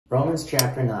Romans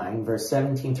chapter 9, verse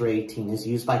 17 through 18 is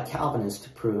used by Calvinists to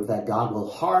prove that God will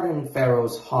harden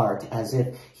Pharaoh's heart as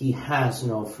if he has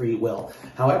no free will.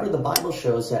 However, the Bible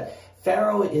shows that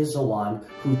Pharaoh is the one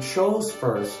who chose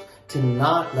first to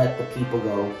not let the people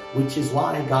go, which is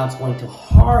why God's going to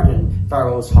harden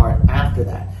Pharaoh's heart after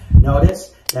that.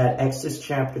 Notice that Exodus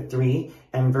chapter 3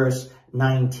 and verse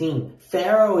 19.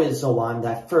 Pharaoh is the one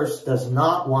that first does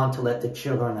not want to let the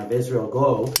children of Israel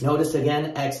go. Notice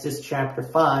again, Exodus chapter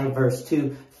 5, verse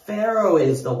 2. Pharaoh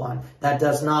is the one that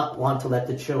does not want to let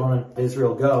the children of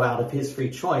Israel go out of his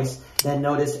free choice. Then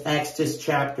notice Exodus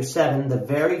chapter 7, the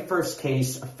very first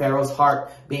case of Pharaoh's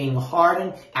heart being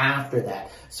hardened after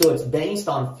that. So it's based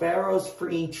on Pharaoh's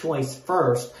free choice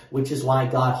first, which is why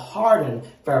God hardened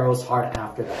Pharaoh's heart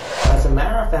after that. As a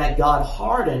matter of fact, God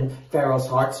hardened Pharaoh's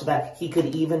heart so that he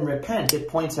could even repent. It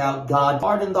points out God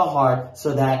hardened the heart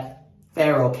so that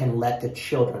Pharaoh can let the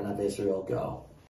children of Israel go.